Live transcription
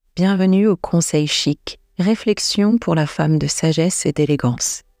Bienvenue au Conseil Chic, réflexion pour la femme de sagesse et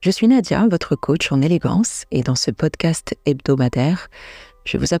d'élégance. Je suis Nadia, votre coach en élégance, et dans ce podcast hebdomadaire,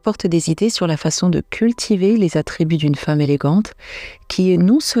 je vous apporte des idées sur la façon de cultiver les attributs d'une femme élégante qui est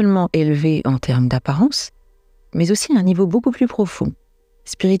non seulement élevée en termes d'apparence, mais aussi à un niveau beaucoup plus profond,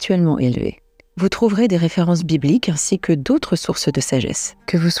 spirituellement élevé. Vous trouverez des références bibliques ainsi que d'autres sources de sagesse.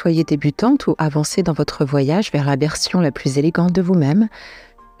 Que vous soyez débutante ou avancée dans votre voyage vers la version la plus élégante de vous-même,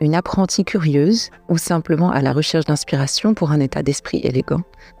 une apprentie curieuse ou simplement à la recherche d'inspiration pour un état d'esprit élégant,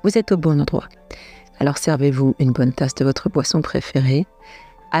 vous êtes au bon endroit. Alors servez-vous une bonne tasse de votre boisson préférée,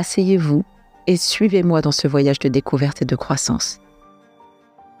 asseyez-vous et suivez-moi dans ce voyage de découverte et de croissance.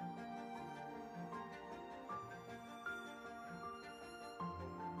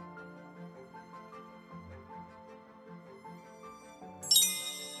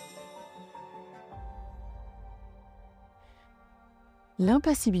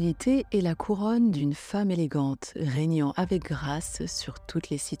 L'impassibilité est la couronne d'une femme élégante, régnant avec grâce sur toutes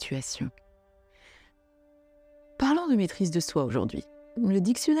les situations. Parlons de maîtrise de soi aujourd'hui. Le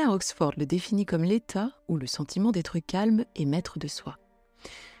dictionnaire Oxford le définit comme l'état ou le sentiment d'être calme et maître de soi,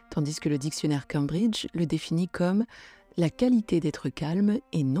 tandis que le dictionnaire Cambridge le définit comme la qualité d'être calme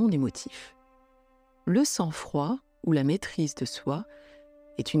et non émotif. Le sang-froid ou la maîtrise de soi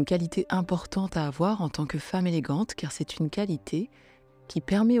est une qualité importante à avoir en tant que femme élégante, car c'est une qualité qui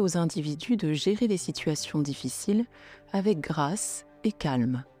permet aux individus de gérer les situations difficiles avec grâce et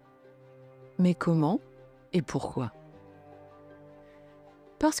calme. Mais comment et pourquoi ?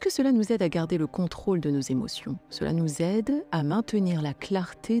 Parce que cela nous aide à garder le contrôle de nos émotions. Cela nous aide à maintenir la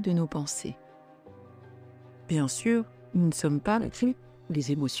clarté de nos pensées. Bien sûr, nous ne sommes pas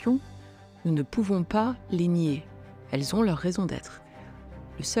les émotions, nous ne pouvons pas les nier. Elles ont leur raison d'être.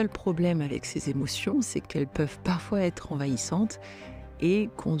 Le seul problème avec ces émotions, c'est qu'elles peuvent parfois être envahissantes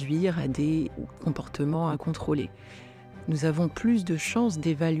et conduire à des comportements incontrôlés. Nous avons plus de chances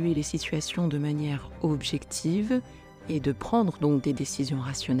d'évaluer les situations de manière objective et de prendre donc des décisions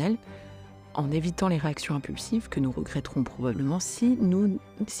rationnelles en évitant les réactions impulsives que nous regretterons probablement si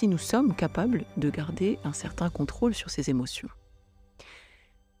nous sommes capables de garder un certain contrôle sur ces émotions.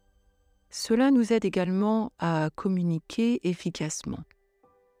 Cela nous aide également à communiquer efficacement.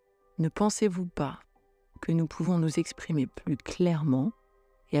 Ne pensez-vous pas que nous pouvons nous exprimer plus clairement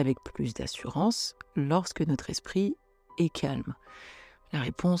et avec plus d'assurance lorsque notre esprit est calme ? La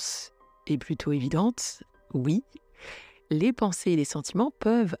réponse est plutôt évidente, oui. Les pensées et les sentiments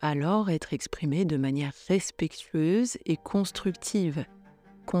peuvent alors être exprimés de manière respectueuse et constructive,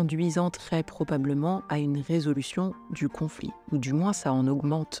 conduisant très probablement à une résolution du conflit, ou du moins ça en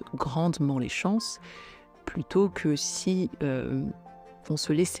augmente grandement les chances, plutôt que si on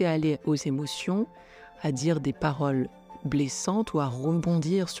se laissait aller aux émotions, à dire des paroles blessantes ou à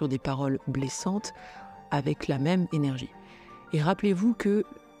rebondir sur des paroles blessantes avec la même énergie. Et rappelez-vous que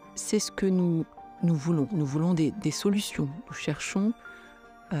c'est ce que nous voulons. Nous voulons des solutions. Nous cherchons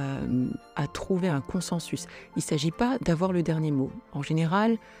à trouver un consensus. Il ne s'agit pas d'avoir le dernier mot. En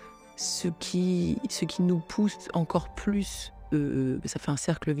général, ce qui nous pousse encore plus, ça fait un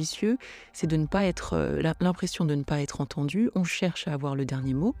cercle vicieux, c'est de ne pas être, l'impression de ne pas être entendu. On cherche à avoir le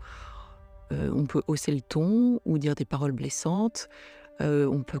dernier mot. On peut hausser le ton ou dire des paroles blessantes.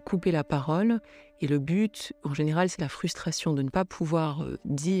 On peut couper la parole. Et le but, en général, c'est la frustration de ne pas pouvoir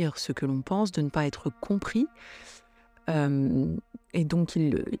dire ce que l'on pense, de ne pas être compris. Et donc,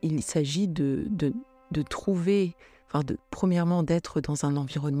 il s'agit de trouver, premièrement, d'être dans un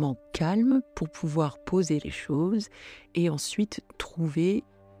environnement calme pour pouvoir poser les choses et ensuite trouver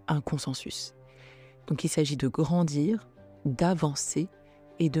un consensus. Donc, il s'agit de grandir, d'avancer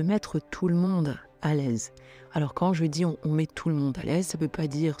et de mettre tout le monde à l'aise. Alors quand je dis on met tout le monde à l'aise, ça ne veut pas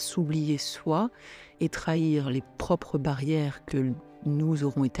dire s'oublier soi et trahir les propres barrières que nous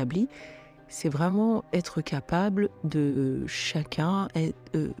aurons établies. C'est vraiment être capable de chacun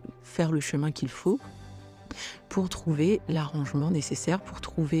faire le chemin qu'il faut pour trouver l'arrangement nécessaire, pour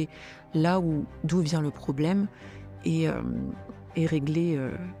trouver d'où vient le problème et régler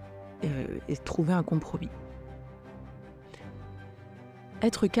et trouver un compromis.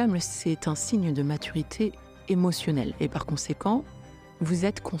 Être calme, c'est un signe de maturité émotionnelle et par conséquent, vous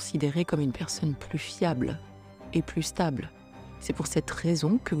êtes considéré comme une personne plus fiable et plus stable. C'est pour cette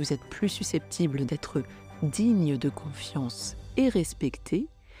raison que vous êtes plus susceptible d'être digne de confiance et respecté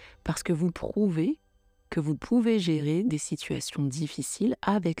parce que vous prouvez que vous pouvez gérer des situations difficiles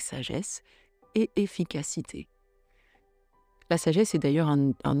avec sagesse et efficacité. La sagesse est d'ailleurs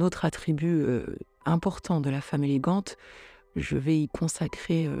un autre attribut important de la femme élégante. Je vais y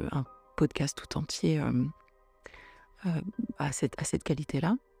consacrer un podcast tout entier à cette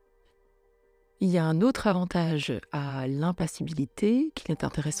qualité-là. Il y a un autre avantage à l'impassibilité qu'il est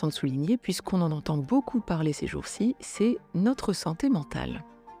intéressant de souligner, puisqu'on en entend beaucoup parler ces jours-ci, c'est notre santé mentale.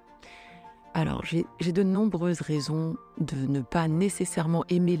 Alors, j'ai de nombreuses raisons de ne pas nécessairement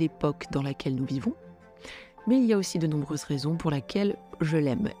aimer l'époque dans laquelle nous vivons, mais il y a aussi de nombreuses raisons pour lesquelles je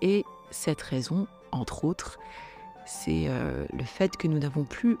l'aime. Et cette raison, entre autres, c'est le fait que nous n'avons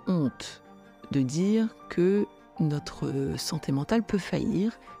plus honte de dire que notre santé mentale peut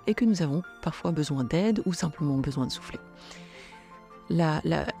faillir et que nous avons parfois besoin d'aide ou simplement besoin de souffler. Il y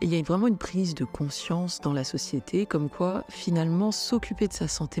a vraiment une prise de conscience dans la société comme quoi finalement s'occuper de sa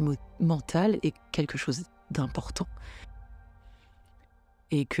santé mentale est quelque chose d'important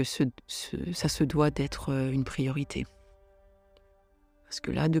et que ça se doit d'être une priorité. Parce que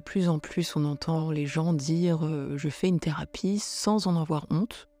là, de plus en plus, on entend les gens dire « je fais une thérapie » sans en avoir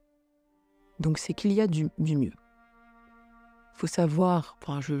honte. Donc c'est qu'il y a du mieux. Il faut savoir,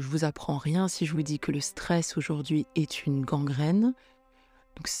 je ne vous apprends rien si je vous dis que le stress aujourd'hui est une gangrène.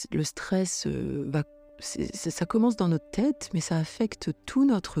 Donc le stress, ça commence dans notre tête, mais ça affecte tout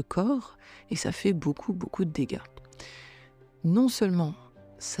notre corps et ça fait beaucoup, beaucoup de dégâts. Non seulement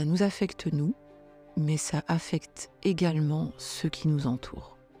ça nous affecte nous, mais ça affecte également ceux qui nous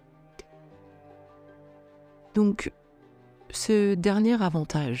entourent. Donc, ce dernier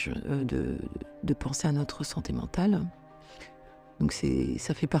avantage de penser à notre santé mentale, donc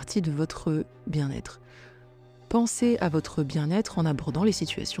ça fait partie de votre bien-être. Pensez à votre bien-être en abordant les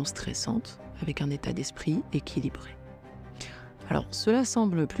situations stressantes avec un état d'esprit équilibré. Alors, cela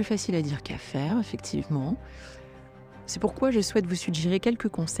semble plus facile à dire qu'à faire, effectivement. C'est pourquoi je souhaite vous suggérer quelques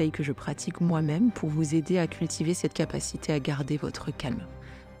conseils que je pratique moi-même pour vous aider à cultiver cette capacité à garder votre calme.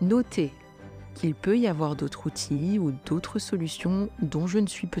 Notez qu'il peut y avoir d'autres outils ou d'autres solutions dont je ne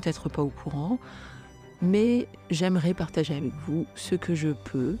suis peut-être pas au courant, mais j'aimerais partager avec vous ce que je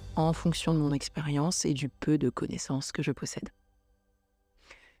peux en fonction de mon expérience et du peu de connaissances que je possède.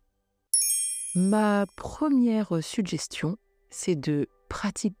 Ma première suggestion, c'est de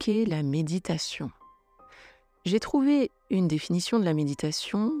pratiquer la méditation. J'ai trouvé une définition de la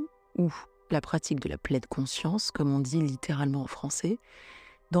méditation, ou la pratique de la pleine conscience, comme on dit littéralement en français,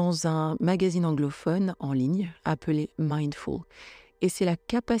 dans un magazine anglophone en ligne appelé Mindful. Et c'est la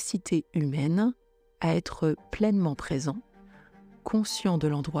capacité humaine à être pleinement présent, conscient de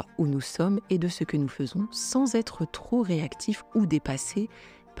l'endroit où nous sommes et de ce que nous faisons, sans être trop réactif ou dépassé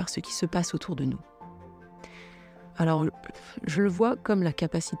par ce qui se passe autour de nous. Alors, je le vois comme la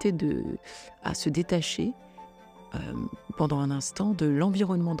capacité à se détacher pendant un instant de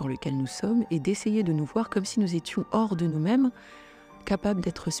l'environnement dans lequel nous sommes et d'essayer de nous voir comme si nous étions hors de nous-mêmes, capables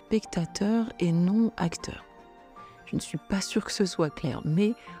d'être spectateurs et non acteurs. Je ne suis pas sûre que ce soit clair,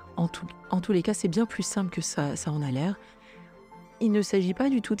 mais en tous les cas, c'est bien plus simple que ça en a l'air. Il ne s'agit pas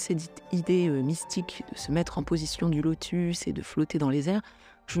du tout de cette idée mystique de se mettre en position du lotus et de flotter dans les airs.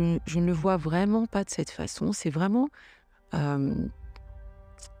 Je ne le vois vraiment pas de cette façon. C'est vraiment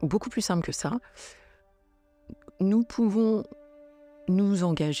beaucoup plus simple que ça. Nous pouvons nous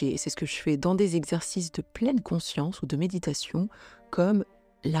engager, et c'est ce que je fais, dans des exercices de pleine conscience ou de méditation, comme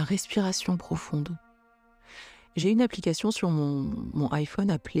la respiration profonde. J'ai une application sur mon iPhone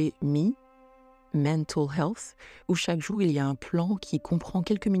appelée Mental Health, où chaque jour il y a un plan qui comprend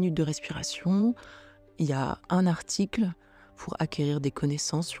quelques minutes de respiration. Il y a un article pour acquérir des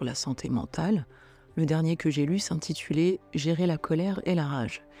connaissances sur la santé mentale. Le dernier que j'ai lu s'intitulait « Gérer la colère et la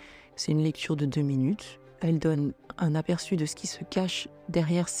rage ». C'est une lecture de 2 minutes. Elle donne un aperçu de ce qui se cache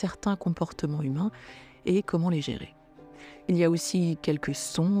derrière certains comportements humains et comment les gérer. Il y a aussi quelques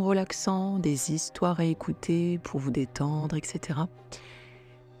sons relaxants, des histoires à écouter pour vous détendre, etc.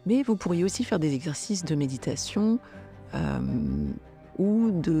 Mais vous pourriez aussi faire des exercices de méditation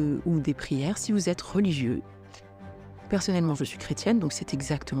ou des prières si vous êtes religieux. Personnellement, je suis chrétienne, donc c'est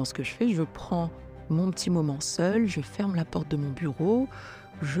exactement ce que je fais. Je prends mon petit moment seul, je ferme la porte de mon bureau,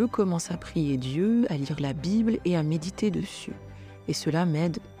 je commence à prier Dieu, à lire la Bible et à méditer dessus. Et cela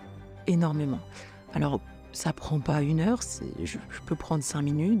m'aide énormément. Alors, ça prend pas 1 heure, je peux prendre 5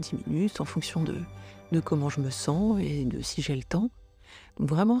 minutes, 10 minutes, en fonction de comment je me sens et de si j'ai le temps. Donc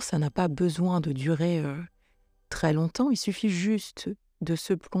vraiment, ça n'a pas besoin de durer très longtemps, il suffit juste de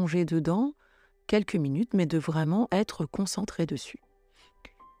se plonger dedans quelques minutes, mais de vraiment être concentré dessus.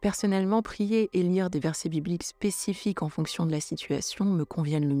 Personnellement, prier et lire des versets bibliques spécifiques en fonction de la situation me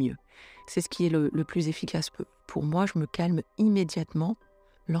conviennent le mieux. C'est ce qui est le plus efficace pour moi. Je me calme immédiatement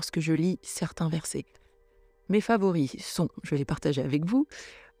lorsque je lis certains versets. Mes favoris sont, je vais les partager avec vous,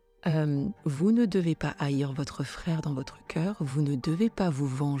 vous ne devez pas haïr votre frère dans votre cœur, vous ne devez pas vous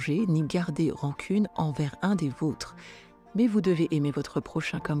venger ni garder rancune envers un des vôtres, mais vous devez aimer votre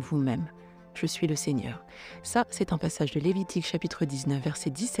prochain comme vous-même. je suis le Seigneur. Ça, c'est un passage de Lévitique chapitre 19, versets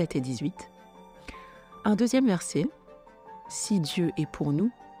 17 et 18. Un deuxième verset, si Dieu est pour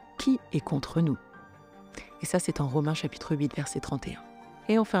nous, qui est contre nous? Et ça, c'est en Romains chapitre 8, verset 31.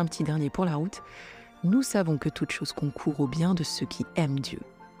 Et enfin, un petit dernier pour la route. Nous savons que toute chose concourt au bien de ceux qui aiment Dieu.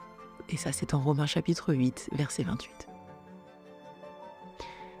 Et ça, c'est en Romains chapitre 8, verset 28.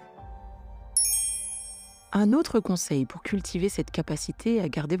 Un autre conseil pour cultiver cette capacité à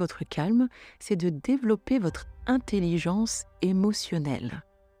garder votre calme, c'est de développer votre intelligence émotionnelle.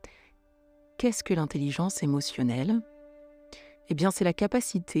 Qu'est-ce que l'intelligence émotionnelle? Eh bien, c'est la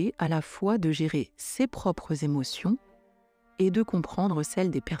capacité à la fois de gérer ses propres émotions et de comprendre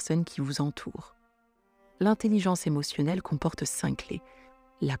celles des personnes qui vous entourent. L'intelligence émotionnelle comporte 5 clés: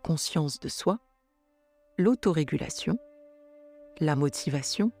 la conscience de soi, l'autorégulation, la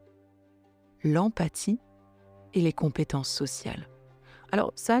motivation, l'empathie et les compétences sociales.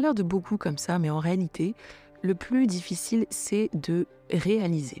 Alors, ça a l'air de beaucoup comme ça, mais en réalité, le plus difficile, c'est de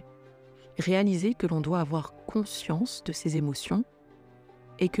réaliser. Réaliser que l'on doit avoir conscience de ses émotions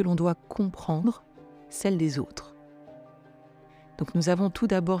et que l'on doit comprendre celles des autres. Donc nous avons tout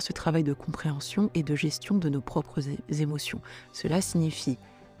d'abord ce travail de compréhension et de gestion de nos propres émotions. Cela signifie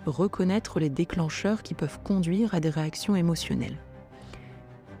reconnaître les déclencheurs qui peuvent conduire à des réactions émotionnelles.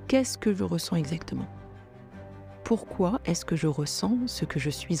 Qu'est-ce que je ressens exactement? Pourquoi est-ce que je ressens ce que je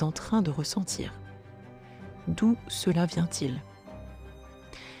suis en train de ressentir? D'où cela vient-il?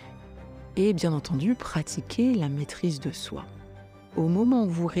 Et bien entendu, pratiquer la maîtrise de soi. Au moment où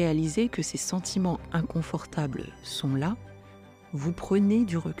vous réalisez que ces sentiments inconfortables sont là, vous prenez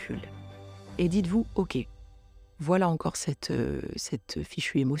du recul et dites-vous « Ok, voilà encore cette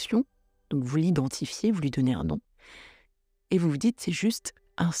fichue émotion ». Donc vous l'identifiez, vous lui donnez un nom et vous vous dites « C'est juste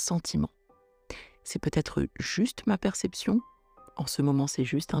un sentiment ». C'est peut-être juste ma perception. En ce moment, c'est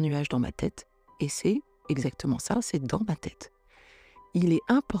juste un nuage dans ma tête. Et c'est exactement ça, c'est dans ma tête. Il est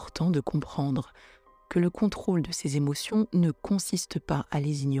important de comprendre que le contrôle de ces émotions ne consiste pas à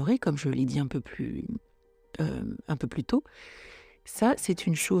les ignorer, comme je l'ai dit un peu plus tôt. Ça, c'est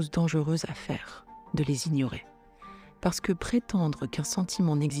une chose dangereuse à faire, de les ignorer. Parce que prétendre qu'un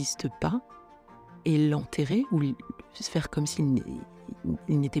sentiment n'existe pas et l'enterrer ou faire comme s'il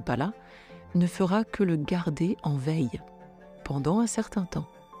n'était pas là, ne fera que le garder en veille pendant un certain temps.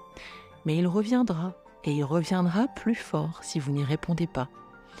 Mais il reviendra, et il reviendra plus fort si vous n'y répondez pas.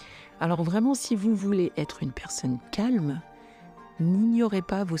 Alors vraiment, si vous voulez être une personne calme, n'ignorez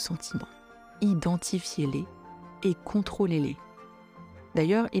pas vos sentiments. Identifiez-les et contrôlez-les.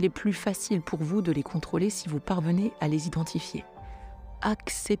 D'ailleurs, il est plus facile pour vous de les contrôler si vous parvenez à les identifier.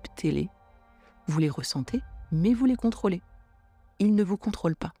 Acceptez-les, vous les ressentez, mais vous les contrôlez. Ils ne vous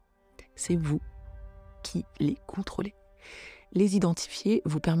contrôlent pas. C'est vous qui les contrôlez. Les identifier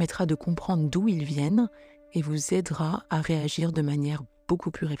vous permettra de comprendre d'où ils viennent et vous aidera à réagir de manière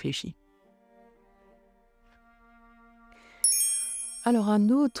beaucoup plus réfléchie. Alors un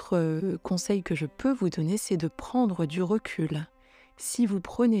autre conseil que je peux vous donner, c'est de prendre du recul. Si vous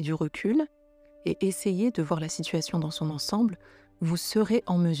prenez du recul et essayez de voir la situation dans son ensemble, vous serez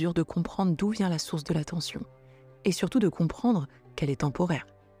en mesure de comprendre d'où vient la source de la tension et surtout de comprendre qu'elle est temporaire.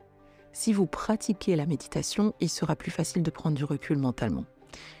 Si vous pratiquez la méditation, il sera plus facile de prendre du recul mentalement.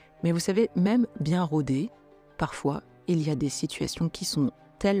 Mais vous savez, même bien rodé, parfois, il y a des situations qui sont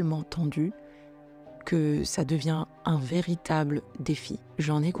tellement tendues que ça devient un véritable défi.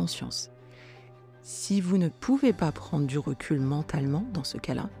 J'en ai conscience. Si vous ne pouvez pas prendre du recul mentalement dans ce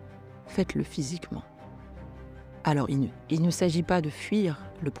cas-là, faites-le physiquement. Alors, il ne s'agit pas de fuir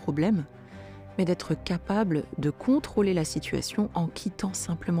le problème, mais d'être capable de contrôler la situation en quittant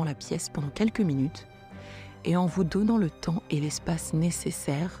simplement la pièce pendant quelques minutes et en vous donnant le temps et l'espace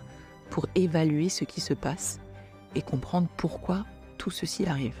nécessaires pour évaluer ce qui se passe et comprendre pourquoi tout ceci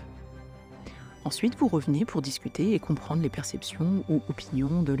arrive. Ensuite, vous revenez pour discuter et comprendre les perceptions ou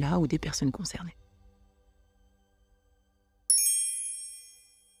opinions de la ou des personnes concernées.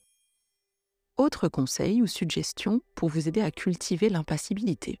 Autre conseil ou suggestion pour vous aider à cultiver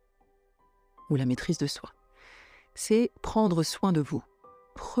l'impassibilité ou la maîtrise de soi, c'est prendre soin de vous.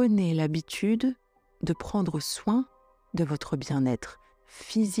 Prenez l'habitude de prendre soin de votre bien-être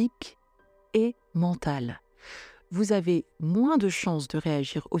physique et mental. Vous avez moins de chances de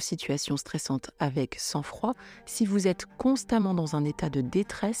réagir aux situations stressantes avec sang-froid si vous êtes constamment dans un état de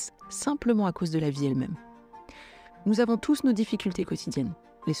détresse simplement à cause de la vie elle-même. Nous avons tous nos difficultés quotidiennes.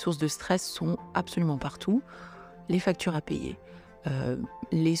 Les sources de stress sont absolument partout. Les factures à payer,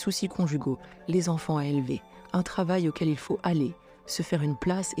 les soucis conjugaux, les enfants à élever, un travail auquel il faut aller, se faire une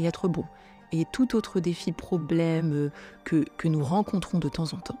place et être bon, et tout autre défi, problème que nous rencontrons de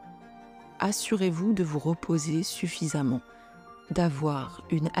temps en temps. assurez-vous de vous reposer suffisamment, d'avoir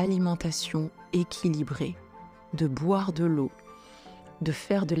une alimentation équilibrée, de boire de l'eau, de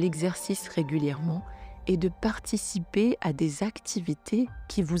faire de l'exercice régulièrement et de participer à des activités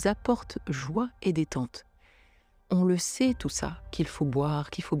qui vous apportent joie et détente. On le sait tout ça, qu'il faut boire,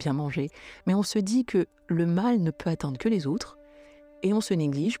 qu'il faut bien manger, mais on se dit que le mal ne peut atteindre que les autres et on se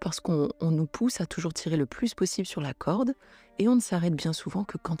néglige parce qu'on nous pousse à toujours tirer le plus possible sur la corde et on ne s'arrête bien souvent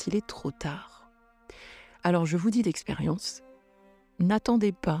que quand il est trop tard. Alors je vous dis d'expérience,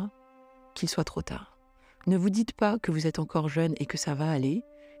 n'attendez pas qu'il soit trop tard. Ne vous dites pas que vous êtes encore jeune et que ça va aller.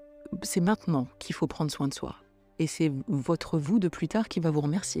 C'est maintenant qu'il faut prendre soin de soi. Et c'est votre vous de plus tard qui va vous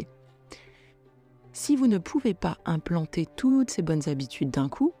remercier. Si vous ne pouvez pas implanter toutes ces bonnes habitudes d'un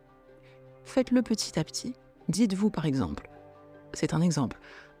coup, faites-le petit à petit. Dites-vous par exemple, c'est un exemple,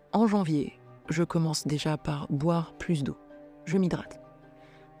 en janvier, je commence déjà par boire plus d'eau. Je m'hydrate.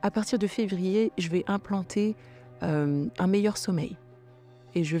 À partir de février, je vais implanter un meilleur sommeil.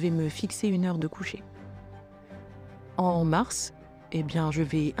 Et je vais me fixer une heure de coucher. En mars, eh bien, je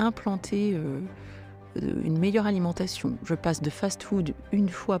vais implanter une meilleure alimentation. Je passe de fast-food une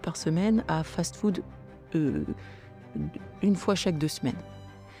fois par semaine à fast-food une fois chaque 2 semaines,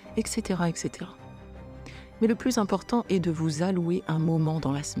 etc., etc. Mais le plus important est de vous allouer un moment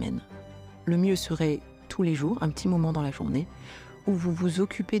dans la semaine. Le mieux serait tous les jours, un petit moment dans la journée, où vous vous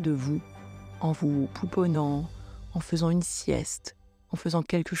occupez de vous, en vous pouponnant, en faisant une sieste, en faisant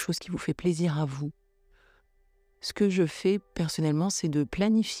quelque chose qui vous fait plaisir à vous. Ce que je fais personnellement, c'est de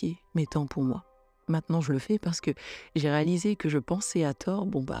planifier mes temps pour moi. Maintenant, je le fais parce que j'ai réalisé que je pensais à tort,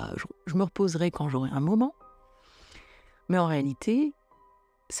 je me reposerai quand j'aurai un moment. Mais en réalité,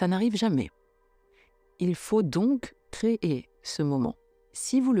 ça n'arrive jamais. Il faut donc créer ce moment.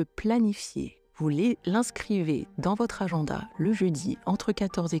 Si vous le planifiez, vous l'inscrivez dans votre agenda le jeudi entre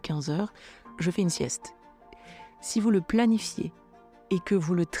 14 et 15 heures, je fais une sieste. Si vous le planifiez et que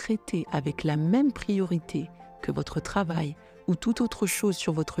vous le traitez avec la même priorité que votre travail ou toute autre chose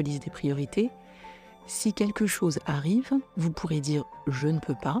sur votre liste des priorités, si quelque chose arrive, vous pourrez dire « je ne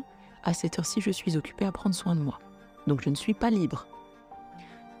peux pas, à cette heure-ci je suis occupé à prendre soin de moi, donc je ne suis pas libre ».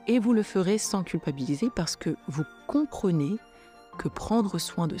 Et vous le ferez sans culpabiliser parce que vous comprenez que prendre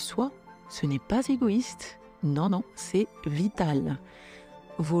soin de soi, ce n'est pas égoïste, non, c'est vital.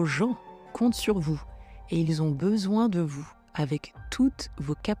 Vos gens comptent sur vous et ils ont besoin de vous avec toutes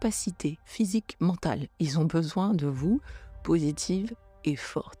vos capacités physiques, mentales. Ils ont besoin de vous positives et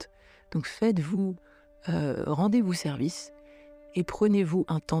fortes. Donc faites-vous, rendez-vous service et prenez-vous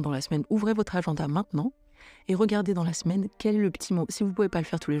un temps dans la semaine. Ouvrez votre agenda maintenant et regardez dans la semaine quel est le petit moment. Si vous ne pouvez pas le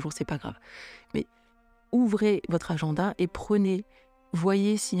faire tous les jours, c'est pas grave. Mais ouvrez votre agenda et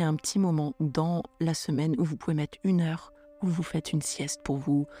voyez s'il y a un petit moment dans la semaine où vous pouvez mettre 1 heure, où vous faites une sieste pour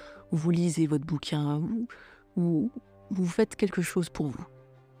vous, où vous lisez votre bouquin, où vous faites quelque chose pour vous.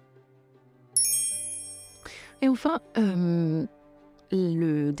 Et enfin,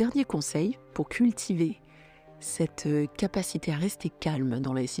 le dernier conseil pour cultiver cette capacité à rester calme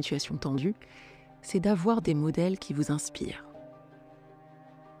dans les situations tendues, c'est d'avoir des modèles qui vous inspirent.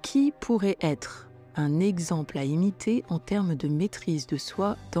 Qui pourrait être un exemple à imiter en termes de maîtrise de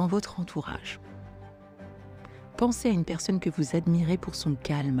soi dans votre entourage? Pensez à une personne que vous admirez pour son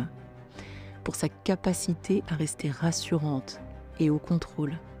calme, pour sa capacité à rester rassurante et au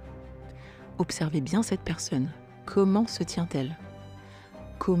contrôle. Observez bien cette personne. Comment se tient-elle?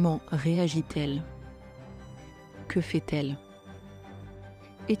 Comment réagit-elle? Que fait-elle?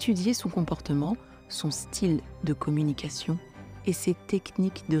 Étudiez son comportement, son style de communication et ses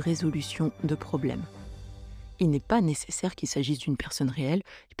techniques de résolution de problèmes. Il n'est pas nécessaire qu'il s'agisse d'une personne réelle,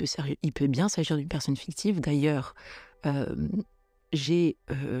 il peut bien s'agir d'une personne fictive. D'ailleurs, j'ai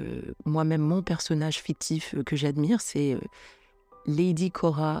moi-même mon personnage fictif que j'admire, c'est Lady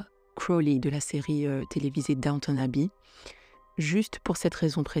Cora Crowley de la série télévisée Downton Abbey. Juste pour cette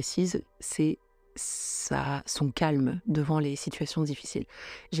raison précise, c'est son calme devant les situations difficiles.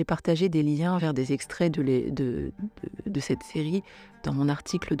 J'ai partagé des liens vers des extraits de cette série dans mon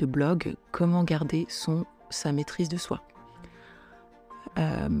article de blog « Comment garder sa maîtrise de soi ».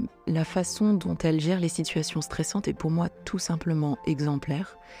 La façon dont elle gère les situations stressantes est pour moi tout simplement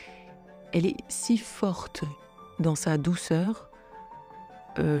exemplaire. Elle est si forte dans sa douceur,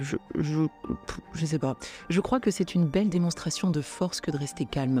 je sais pas. Je crois que c'est une belle démonstration de force que de rester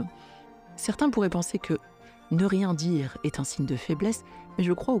calme. Certains pourraient penser que ne rien dire est un signe de faiblesse, mais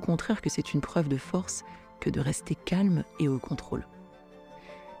je crois au contraire que c'est une preuve de force que de rester calme et au contrôle.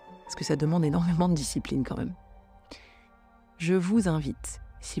 Parce que ça demande énormément de discipline quand même. Je vous invite,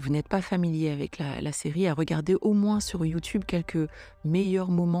 Si vous n'êtes pas familier avec la série, à regarder au moins sur YouTube quelques meilleurs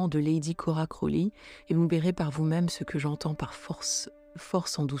moments de Lady Cora Crowley et vous verrez par vous-même ce que j'entends par force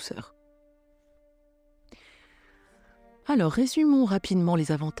en douceur. Alors, résumons rapidement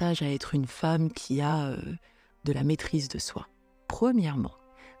les avantages à être une femme qui a de la maîtrise de soi. Premièrement,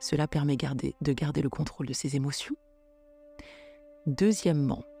 cela permet de garder le contrôle de ses émotions.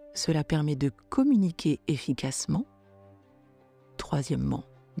 Deuxièmement, cela permet de communiquer efficacement. Troisièmement,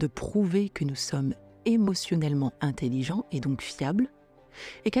 de prouver que nous sommes émotionnellement intelligents et donc fiables.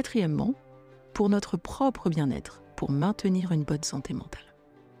 Et quatrièmement, pour notre propre bien-être, pour maintenir une bonne santé mentale.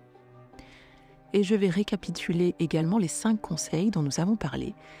 Et je vais récapituler également les 5 conseils dont nous avons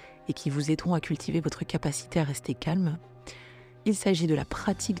parlé et qui vous aideront à cultiver votre capacité à rester calme. Il s'agit de la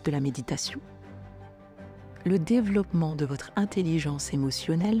pratique de la méditation, le développement de votre intelligence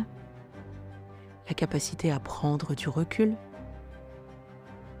émotionnelle, la capacité à prendre du recul,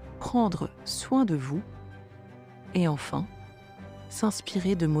 prendre soin de vous et enfin,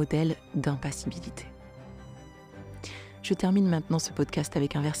 s'inspirer de modèles d'impassibilité. Je termine maintenant ce podcast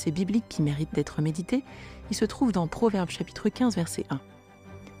avec un verset biblique qui mérite d'être médité. Il se trouve dans Proverbe chapitre 15, verset 1.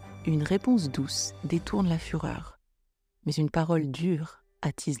 Une réponse douce détourne la fureur, mais une parole dure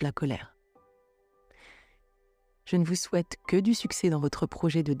attise la colère. Je ne vous souhaite que du succès dans votre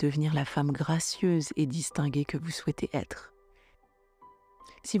projet de devenir la femme gracieuse et distinguée que vous souhaitez être.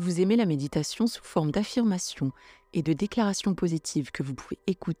 Si vous aimez la méditation sous forme d'affirmations et de déclarations positives que vous pouvez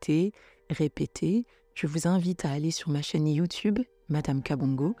écouter, répéter, je vous invite à aller sur ma chaîne YouTube, Nadia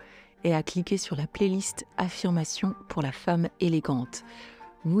Kabongo, et à cliquer sur la playlist Affirmations pour la femme élégante.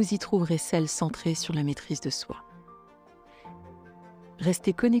 Vous y trouverez celles centrées sur la maîtrise de soi.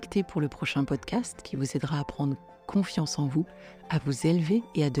 Restez connectés pour le prochain podcast qui vous aidera à prendre confiance en vous, à vous élever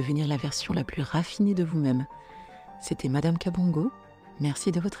et à devenir la version la plus raffinée de vous-même. C'était Nadia Kabongo.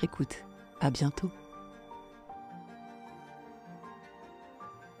 Merci de votre écoute. À bientôt.